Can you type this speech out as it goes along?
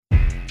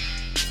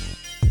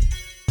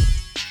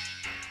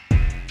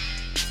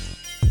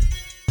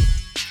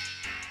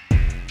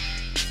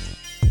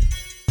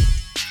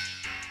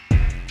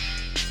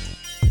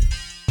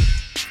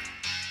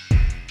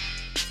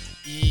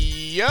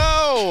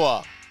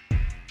Hello.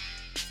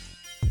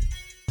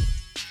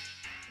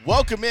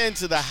 Welcome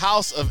into the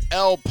House of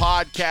L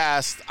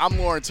podcast. I'm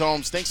Lawrence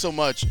Holmes. Thanks so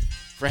much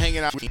for hanging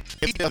out with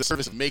me. The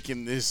service of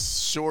making this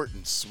short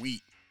and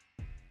sweet.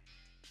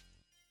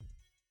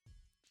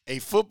 A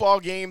football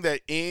game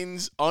that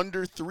ends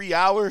under 3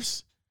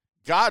 hours.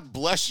 God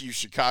bless you,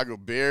 Chicago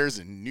Bears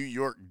and New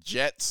York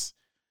Jets.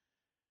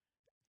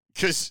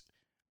 Because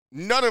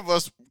none of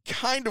us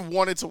kind of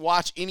wanted to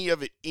watch any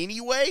of it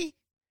anyway.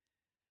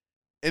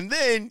 And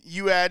then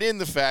you add in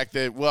the fact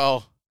that,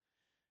 well,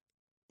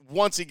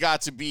 once it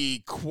got to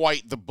be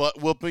quite the butt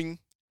whooping,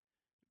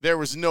 there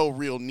was no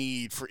real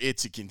need for it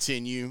to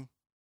continue.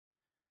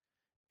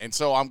 And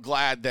so I'm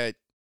glad that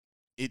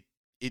it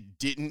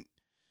didn't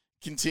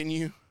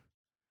continue.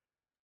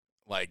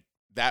 Like,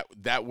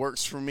 that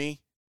works for me.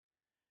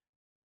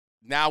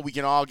 Now we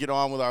can all get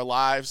on with our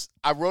lives.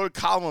 I wrote a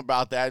column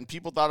about that, and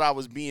people thought I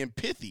was being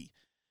pithy.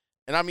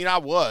 And, I mean, I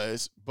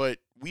was, but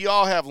we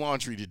all have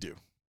laundry to do.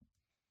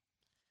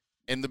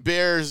 And the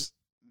Bears,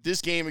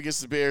 this game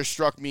against the Bears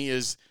struck me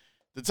as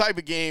the type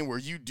of game where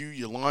you do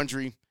your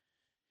laundry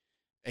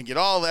and get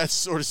all that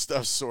sort of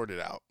stuff sorted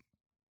out.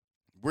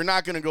 We're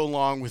not going to go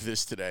long with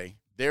this today.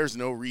 There's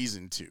no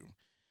reason to.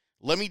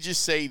 Let me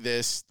just say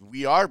this.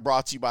 We are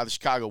brought to you by the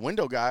Chicago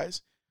Window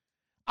Guys.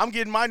 I'm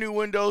getting my new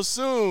windows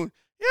soon.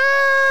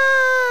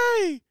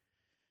 Yay!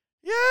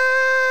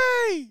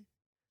 Yay!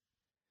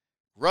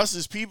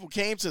 Russ's people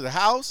came to the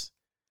house,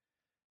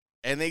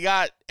 and they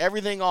got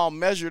everything all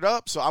measured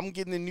up, so I'm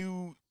getting the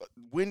new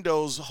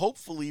windows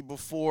hopefully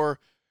before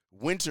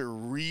winter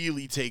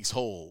really takes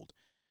hold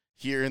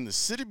here in the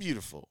City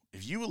Beautiful.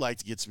 If you would like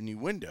to get some new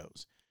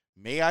windows,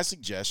 may I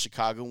suggest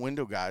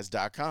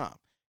ChicagoWindowGuys.com.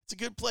 It's a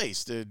good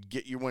place to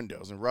get your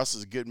windows, and Russ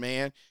is a good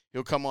man.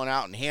 He'll come on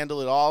out and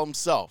handle it all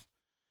himself,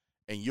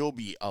 and you'll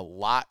be a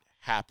lot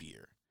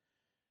happier.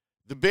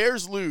 The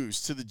Bears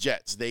lose to the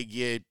Jets. They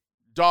get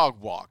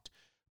dog-walked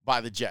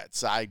by the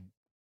Jets. I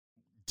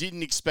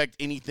didn't expect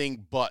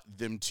anything but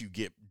them to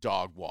get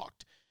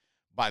dog-walked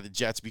by the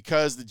Jets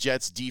because the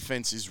Jets'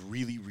 defense is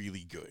really,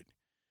 really good.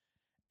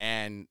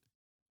 And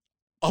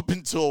up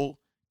until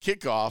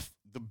kickoff,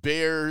 the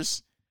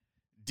Bears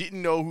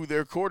didn't know who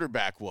their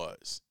quarterback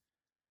was.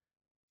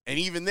 And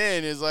even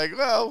then, it's like,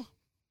 well,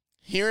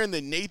 hearing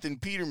that Nathan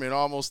Peterman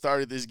almost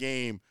started this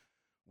game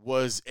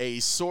was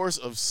a source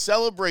of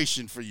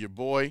celebration for your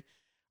boy.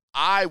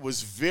 I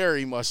was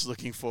very much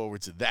looking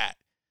forward to that.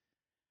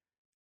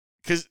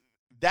 Because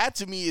that,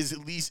 to me, is at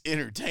least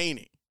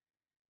entertaining.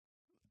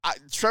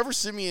 Trevor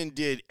Siemian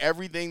did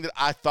everything that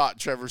I thought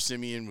Trevor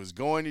Siemian was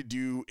going to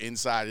do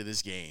inside of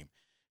this game.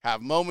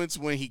 Have moments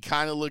when he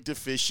kind of looked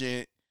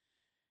efficient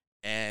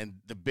and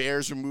the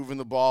Bears were moving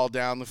the ball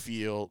down the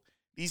field.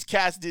 These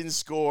cats didn't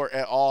score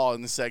at all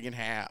in the second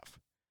half.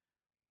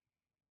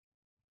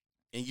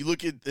 And you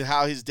look at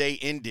how his day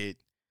ended.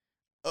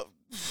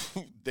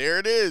 There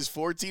it is,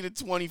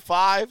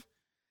 14-25,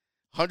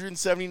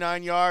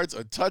 179 yards,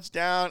 a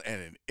touchdown,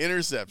 and an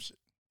interception.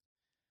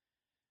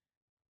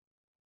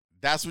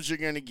 That's what you're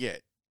going to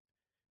get.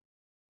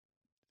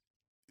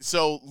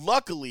 So,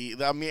 luckily,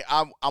 I mean,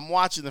 I'm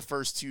watching the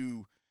first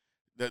two,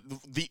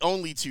 the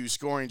only two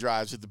scoring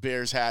drives that the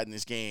Bears had in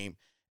this game,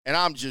 and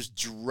I'm just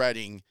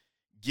dreading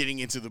getting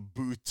into the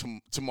booth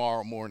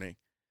tomorrow morning.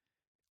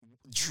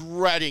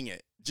 Dreading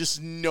it.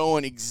 Just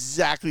knowing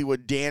exactly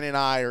what Dan and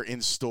I are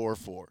in store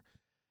for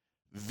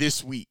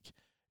this week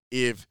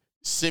if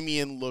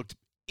Siemian looked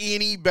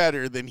any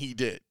better than he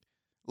did.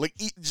 Like,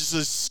 just a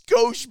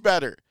skosh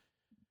better.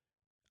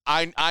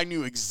 I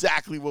knew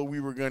exactly what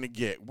we were going to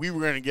get. We were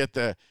going to get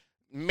the,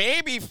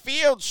 maybe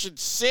Fields should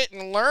sit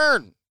and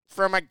learn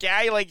from a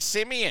guy like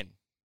Siemian.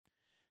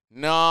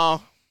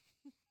 No.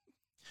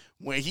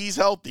 When he's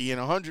healthy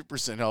and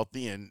 100%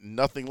 healthy and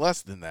nothing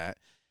less than that,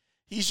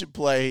 he should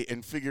play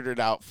and figure it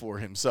out for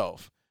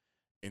himself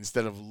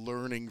instead of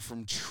learning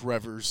from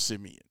Trevor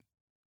Siemian.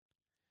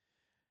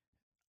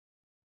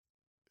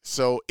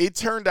 So it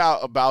turned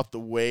out about the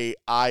way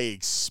I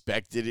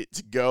expected it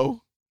to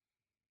go,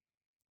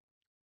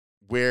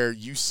 where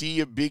you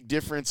see a big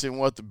difference in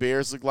what the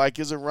Bears look like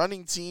as a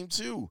running team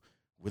too,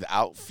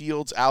 without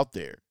Fields out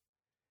there.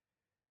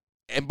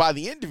 And by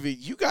the end of it,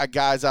 you got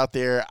guys out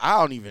there I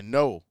don't even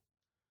know.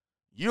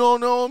 You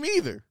don't know them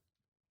either.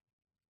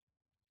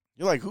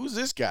 You're like, who's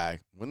this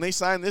guy? When they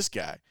sign this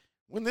guy?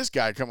 When this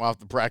guy come off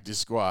the practice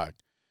squad?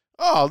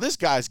 Oh, this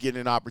guy's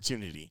getting an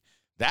opportunity.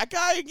 That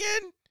guy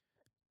again?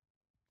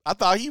 I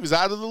thought he was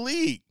out of the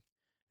league.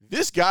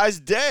 This guy's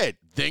dead.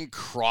 Then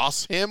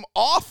cross him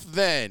off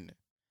then.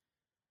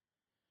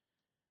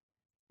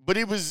 But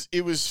it was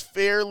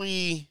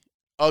fairly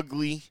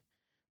ugly.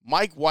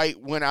 Mike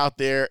White went out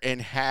there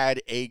and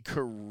had a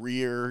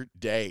career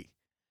day.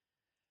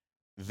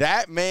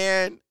 That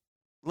man,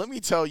 let me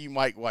tell you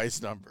Mike White's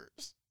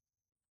numbers.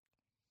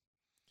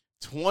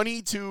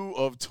 22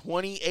 of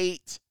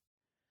 28,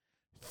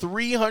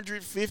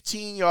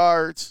 315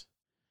 yards,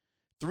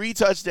 3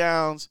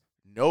 touchdowns,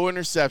 no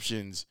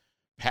interceptions,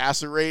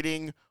 passer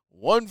rating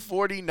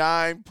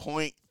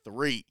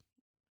 149.3.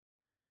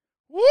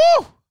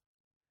 Woo!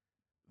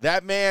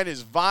 That man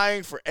is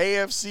vying for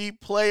AFC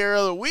Player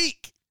of the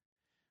Week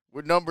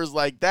with numbers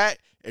like that,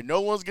 and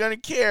no one's going to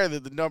care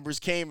that the numbers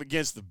came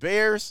against the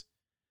Bears.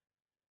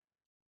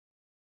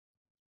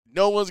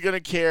 No one's going to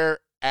care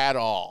at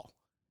all.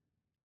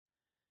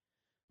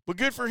 But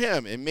good for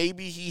him, and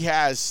maybe he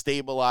has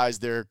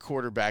stabilized their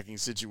quarterbacking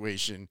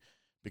situation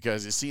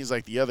because it seems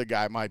like the other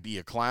guy might be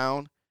a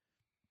clown.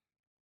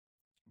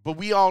 But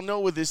we all know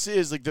what this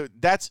is. Like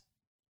that's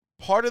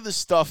part of the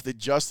stuff that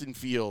Justin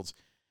Fields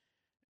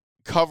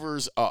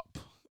covers up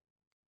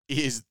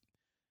is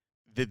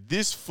that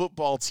this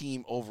football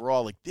team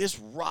overall, like this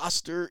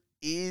roster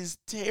is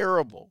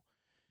terrible.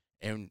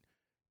 And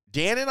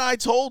Dan and I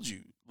told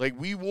you, like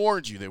we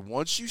warned you that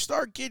once you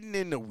start getting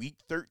into week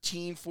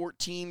 13,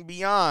 14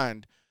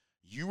 beyond,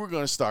 you were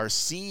going to start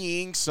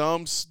seeing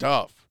some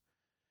stuff.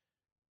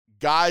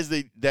 Guys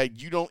that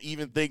you don't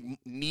even think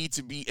need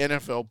to be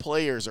NFL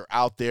players are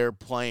out there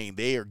playing.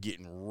 They are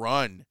getting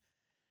run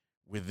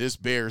with this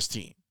Bears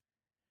team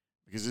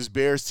because this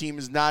Bears team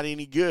is not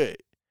any good.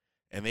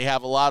 And they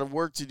have a lot of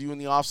work to do in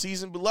the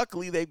offseason, but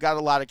luckily they've got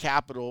a lot of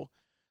capital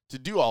to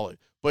do all of it.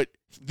 But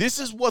this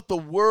is what the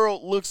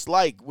world looks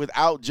like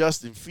without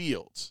Justin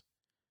Fields.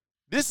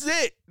 This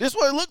is it. This is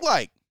what it looked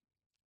like.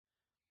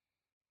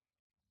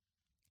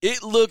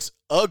 It looks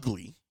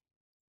ugly.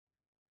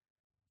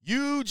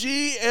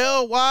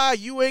 UGLY,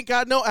 you ain't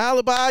got no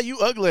alibi, you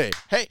ugly.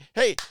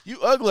 Hey,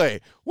 you ugly.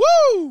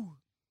 Woo!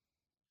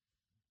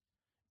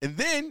 And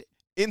then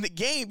in the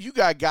game, you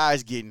got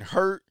guys getting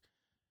hurt.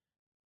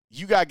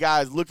 You got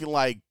guys looking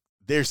like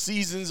their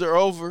seasons are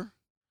over.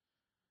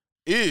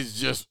 It is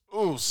just,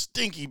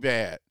 stinky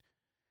bad.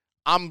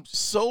 I'm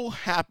so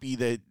happy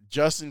that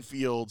Justin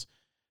Fields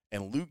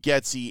and Luke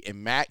Getsy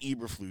and Matt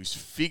Eberflus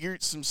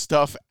figured some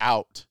stuff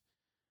out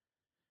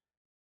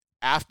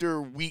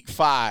after week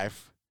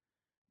 5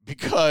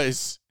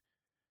 because,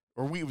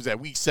 or was that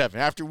week 7?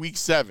 After week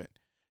 7.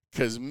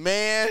 Because,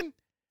 man,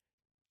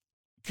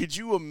 could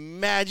you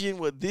imagine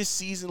what this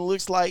season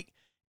looks like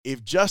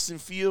if Justin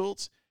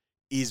Fields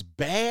is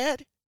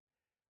bad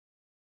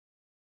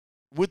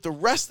with the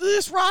rest of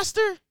this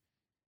roster?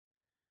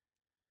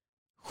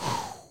 Whew.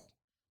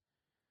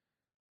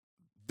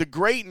 The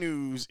great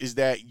news is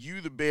that you,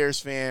 the Bears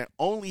fan,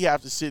 only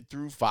have to sit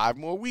through 5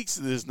 more weeks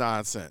of this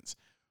nonsense.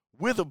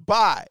 With a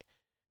bye,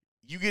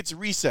 you get to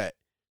reset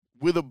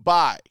with a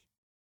bye.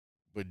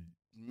 But,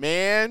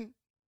 man,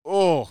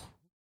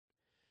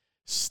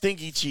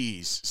 stinky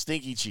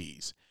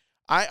cheese.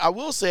 I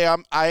will say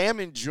I am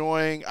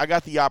enjoying. I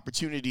got the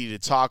opportunity to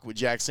talk with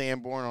Jack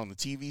Sanborn on the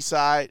TV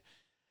side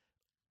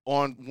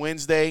on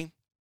Wednesday,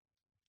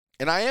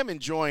 and I am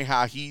enjoying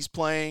how he's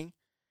playing.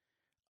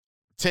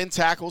 10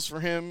 tackles for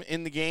him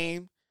in the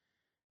game,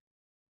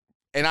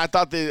 and I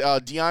thought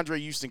that DeAndre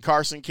Houston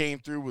Carson came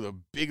through with a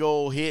big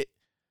old hit.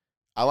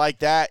 I like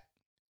that,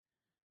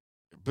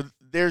 but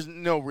there's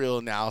no real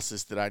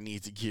analysis that I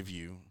need to give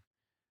you,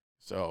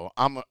 so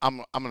I'm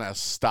gonna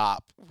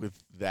stop with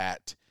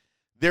that.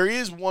 There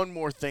is one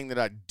more thing that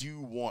I do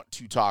want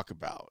to talk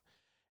about,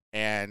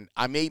 and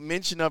I made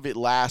mention of it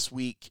last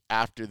week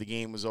after the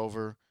game was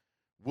over.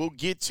 We'll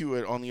get to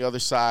it on the other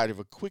side of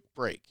a quick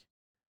break.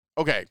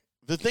 Okay,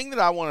 the thing that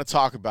I want to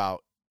talk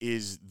about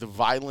is the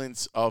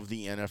violence of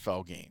the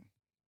NFL game.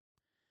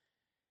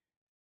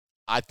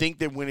 I think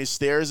that when it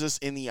stares us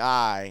in the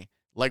eye,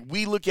 like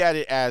we look at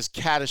it as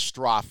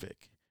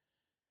catastrophic.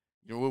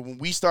 You know, when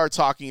we start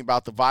talking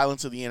about the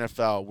violence of the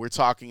NFL, we're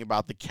talking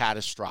about the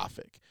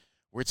catastrophic.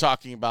 We're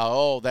talking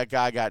about, that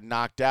guy got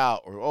knocked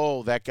out,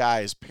 or, that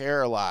guy is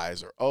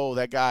paralyzed, or,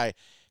 that guy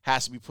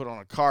has to be put on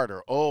a cart,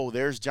 or,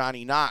 there's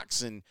Johnny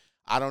Knox, and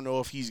I don't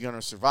know if he's going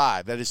to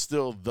survive. That is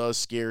still the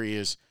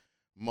scariest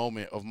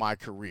moment of my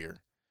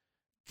career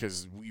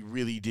because we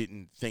really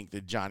didn't think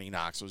that Johnny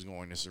Knox was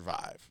going to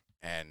survive.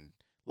 And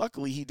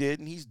luckily he did,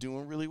 and he's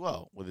doing really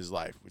well with his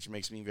life, which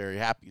makes me very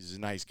happy. He's a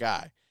nice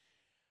guy.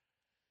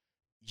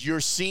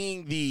 You're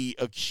seeing the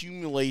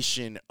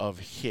accumulation of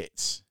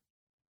hits.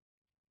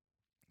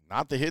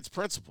 Not the hits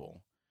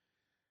principle.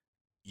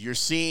 You're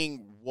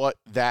seeing what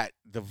the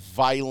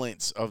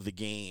violence of the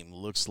game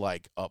looks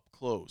like up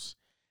close.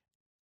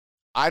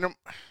 The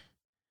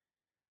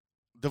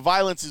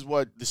violence is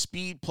the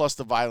speed plus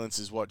the violence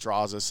is what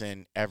draws us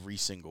in every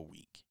single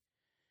week.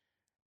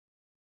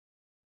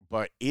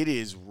 But it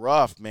is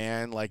rough,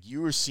 man. Like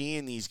you were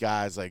seeing these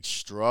guys like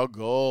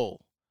struggle.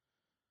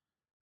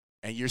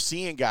 And you're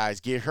seeing guys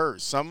get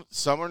hurt. Some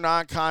are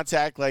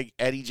non-contact, like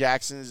Eddie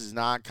Jackson's is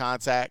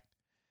non-contact.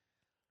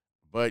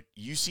 But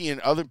you seeing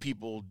other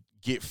people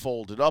get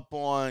folded up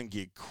on,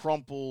 get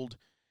crumpled,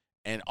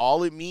 and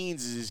all it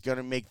means is it's going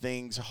to make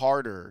things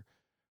harder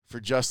for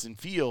Justin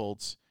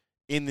Fields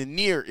right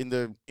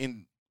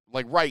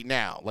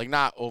now, like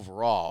not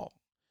overall.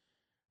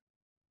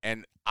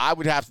 And I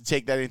would have to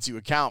take that into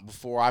account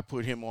before I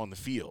put him on the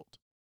field.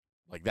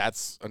 Like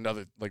that's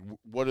another, like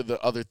what are the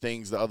other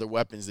things, the other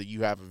weapons that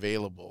you have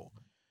available?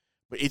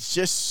 But it's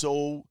just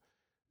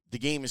the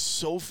game is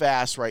so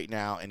fast right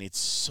now, and it's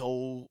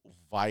so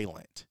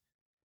violent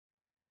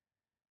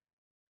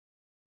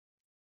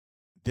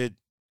that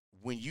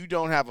when you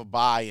don't have a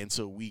bye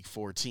until week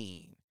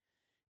 14,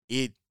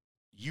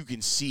 you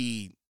can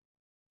see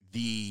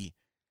the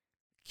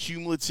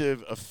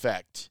cumulative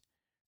effect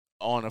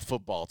on a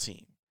football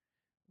team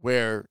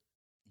where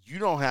you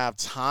don't have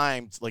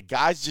time. Like,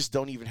 guys just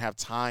don't even have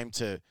time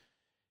to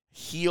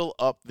heal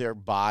up their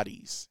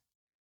bodies.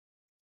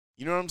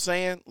 You know what I'm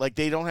saying? Like,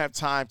 they don't have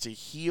time to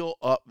heal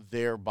up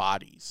their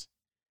bodies.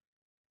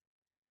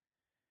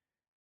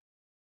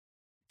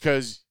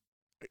 Because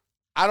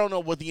I don't know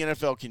what the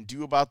NFL can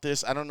do about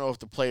this. I don't know if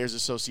the Players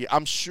Association,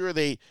 I'm sure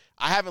I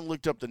haven't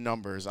looked up the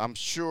numbers. I'm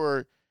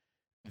sure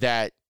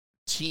that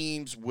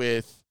teams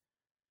with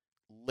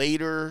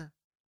later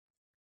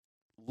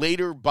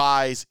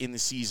buys in the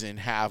season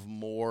have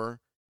more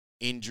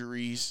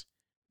injuries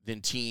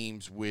than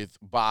teams with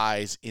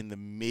buys in the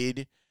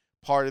mid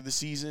part of the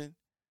season.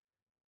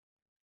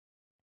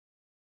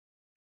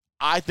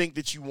 I think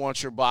that you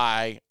want your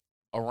bye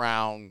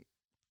around,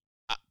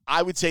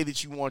 I would say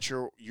that you want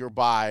your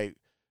bye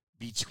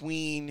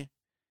between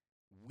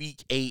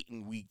week 8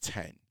 and week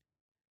 10.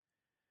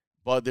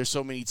 But there's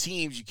so many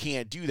teams, you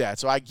can't do that.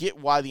 So I get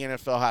why the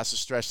NFL has to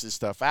stretch this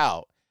stuff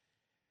out.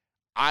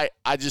 I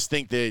just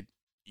think that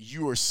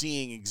you are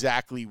seeing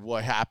exactly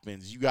what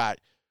happens.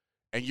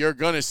 And you're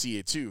going to see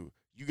it too.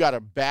 You got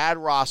a bad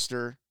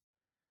roster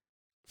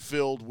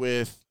filled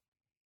with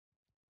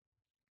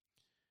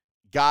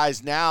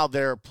guys now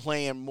that are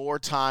playing more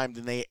time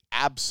than they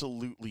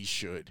absolutely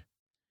should.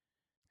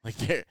 Like,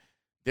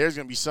 there's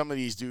going to be some of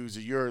these dudes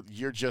that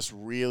you're just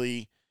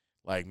really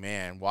like,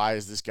 man, why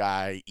is this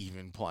guy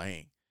even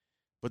playing?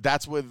 But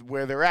that's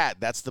where they're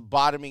at. That's the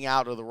bottoming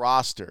out of the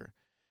roster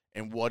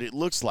and what it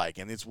looks like.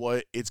 And it's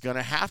what it's going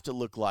to have to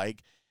look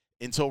like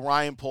until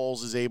Ryan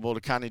Poles is able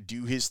to kind of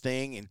do his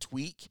thing and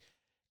tweak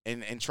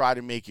and try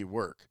to make it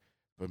work.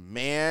 But,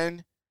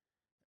 man,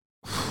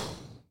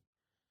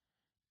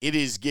 it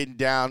is getting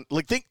down.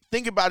 Like,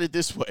 think about it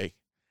this way.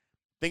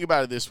 Think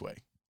about it this way.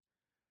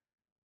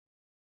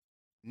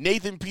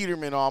 Nathan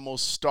Peterman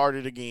almost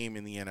started a game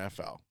in the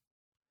NFL.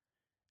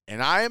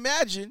 And I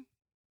imagine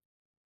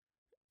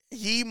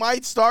he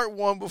might start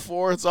one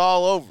before it's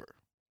all over.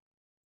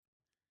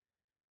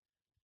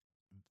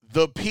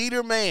 The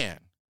Peterman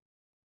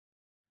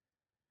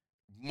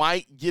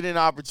might get an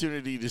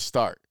opportunity to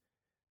start.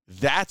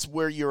 That's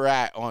where you're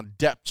at on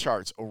depth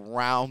charts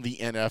around the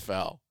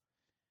NFL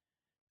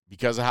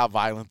because of how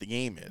violent the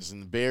game is.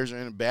 And the Bears are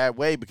in a bad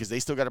way because they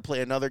still got to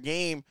play another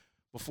game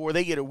before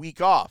they get a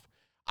week off.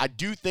 I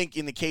do think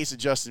in the case of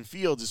Justin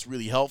Fields, it's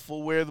really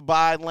helpful where the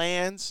bye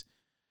lands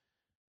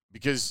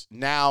because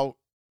now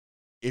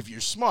if you're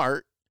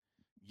smart,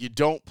 you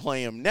don't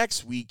play him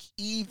next week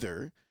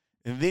either.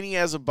 And then he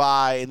has a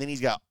bye, and then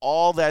he's got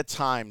all that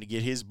time to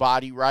get his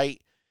body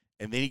right,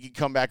 and then he can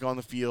come back on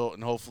the field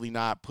and hopefully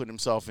not put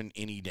himself in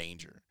any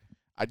danger.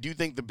 I do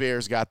think the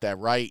Bears got that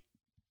right.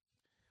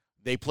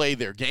 They played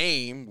their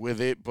game with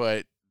it,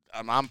 but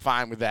I'm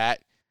fine with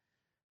that.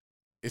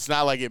 It's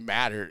not like it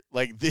mattered.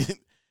 Like,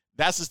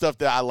 that's the stuff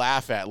that I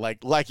laugh at,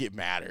 like it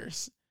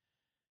matters.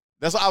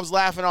 That's why I was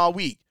laughing all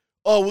week.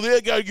 Oh, well,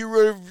 they got to get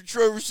rid of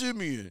Trevor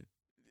Siemian.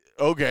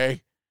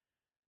 Okay.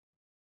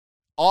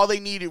 All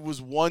they needed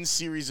was one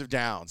series of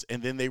downs,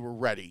 and then they were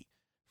ready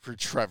for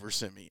Trevor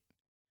Siemian.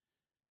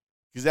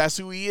 Because that's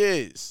who he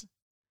is.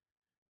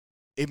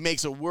 It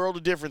makes a world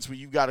of difference when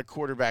you've got a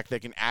quarterback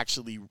that can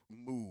actually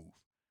move.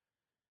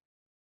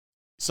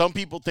 Some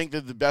people think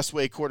that the best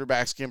way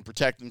quarterbacks can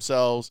protect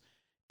themselves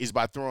is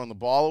by throwing the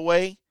ball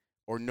away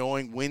or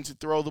knowing when to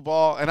throw the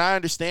ball. And I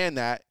understand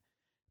that,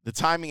 the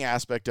timing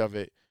aspect of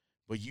it.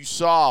 But you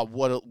saw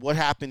what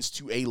happens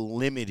to a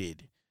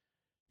limited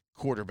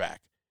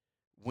quarterback.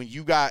 When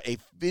you got a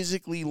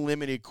physically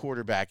limited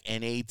quarterback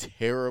and a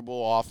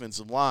terrible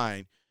offensive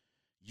line,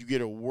 you get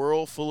a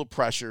world full of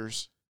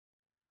pressures,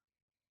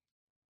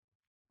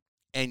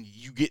 and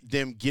you get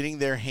them getting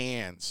their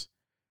hands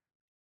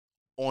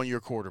on your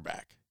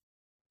quarterback.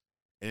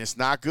 And it's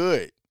not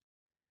good.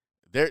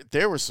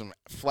 There were some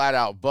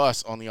flat-out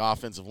busts on the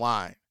offensive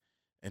line.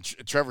 And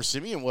Trevor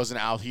Siemian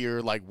wasn't out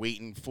here, like,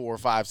 waiting 4 or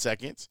 5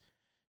 seconds.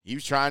 He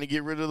was trying to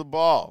get rid of the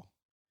ball.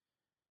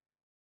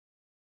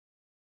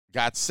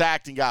 Got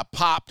sacked and got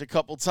popped a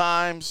couple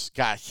times.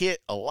 Got hit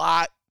a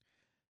lot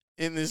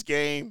in this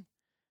game.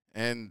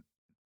 And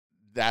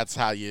that's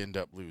how you end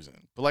up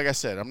losing. But like I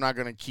said, I'm not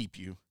going to keep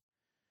you.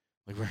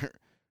 Like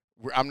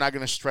I'm not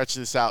going to stretch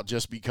this out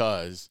just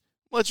because.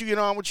 Let you get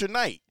on with your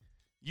night.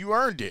 You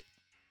earned it.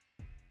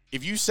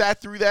 If you sat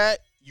through that,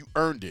 you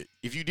earned it.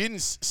 If you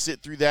didn't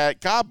sit through that,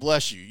 God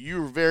bless you.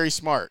 You were very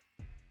smart.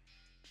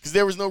 Because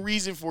there was no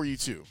reason for you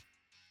to,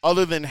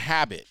 other than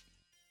habit.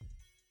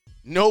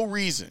 No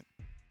reason.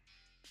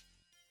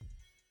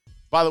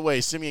 By the way,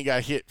 Siemian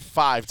got hit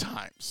 5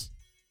 times.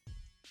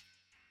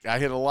 Got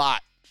hit a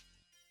lot.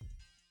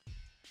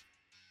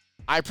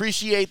 I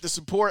appreciate the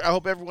support. I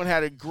hope everyone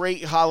had a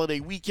great holiday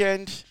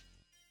weekend.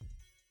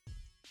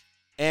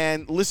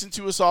 And listen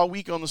to us all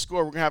week on The Score.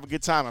 We're going to have a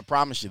good time. I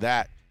promise you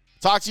that.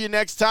 Talk to you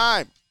next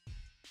time.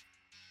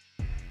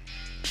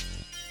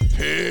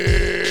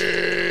 Peace.